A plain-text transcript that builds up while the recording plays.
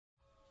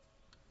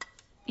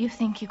You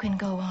think you can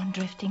go on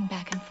drifting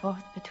back and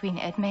forth between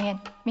Edme and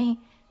me?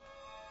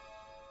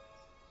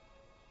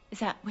 Is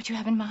that what you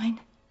have in mind?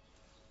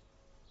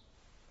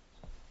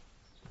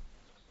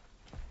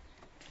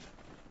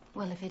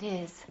 Well, if it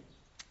is,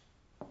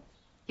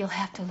 you'll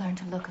have to learn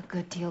to look a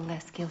good deal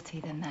less guilty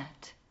than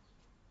that.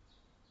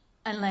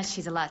 Unless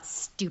she's a lot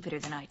stupider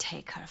than I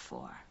take her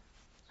for.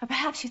 Or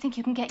perhaps you think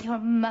you can get your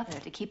mother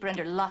to keep her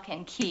under lock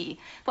and key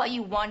while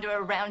you wander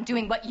around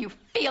doing what you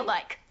feel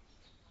like.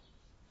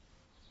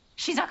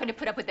 She's not going to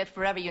put up with it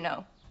forever, you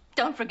know.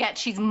 Don't forget,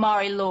 she's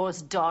Mari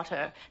Lore's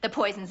daughter. The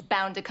poison's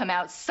bound to come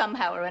out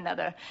somehow or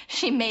another.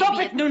 She may Stop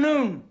it,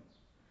 Noon!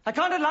 I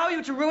can't allow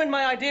you to ruin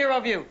my idea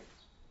of you.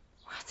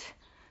 What?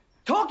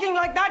 Talking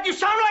like that, you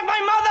sound like my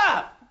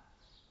mother!